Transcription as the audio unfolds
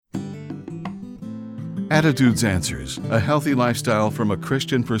Attitudes Answers, a healthy lifestyle from a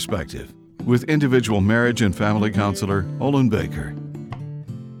Christian perspective, with individual marriage and family counselor Olin Baker.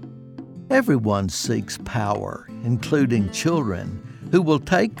 Everyone seeks power, including children, who will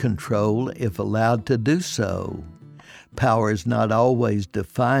take control if allowed to do so. Power is not always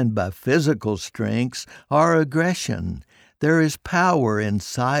defined by physical strengths or aggression. There is power in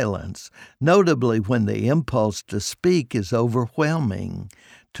silence, notably when the impulse to speak is overwhelming.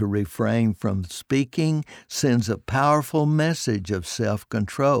 To refrain from speaking sends a powerful message of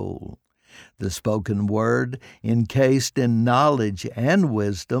self-control. The spoken word, encased in knowledge and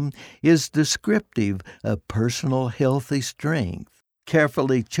wisdom, is descriptive of personal healthy strength.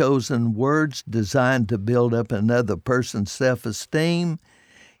 Carefully chosen words designed to build up another person's self-esteem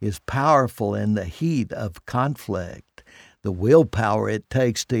is powerful in the heat of conflict. The willpower it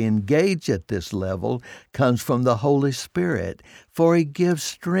takes to engage at this level comes from the Holy Spirit, for He gives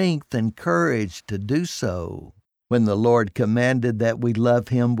strength and courage to do so. When the Lord commanded that we love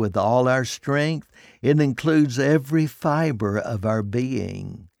Him with all our strength, it includes every fiber of our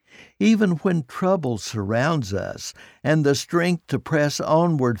being. Even when trouble surrounds us and the strength to press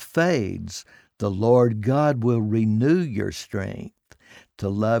onward fades, the Lord God will renew your strength. To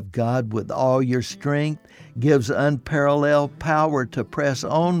love God with all your strength gives unparalleled power to press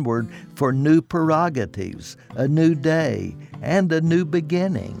onward for new prerogatives, a new day, and a new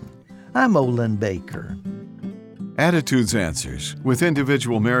beginning. I'm Olin Baker. Attitudes Answers, with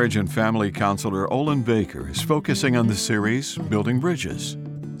individual marriage and family counselor Olin Baker, is focusing on the series Building Bridges.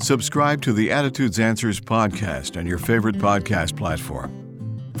 Subscribe to the Attitudes Answers podcast on your favorite podcast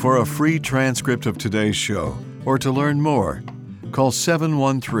platform. For a free transcript of today's show or to learn more, call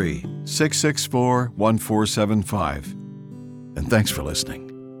 713-664-1475. And thanks for listening.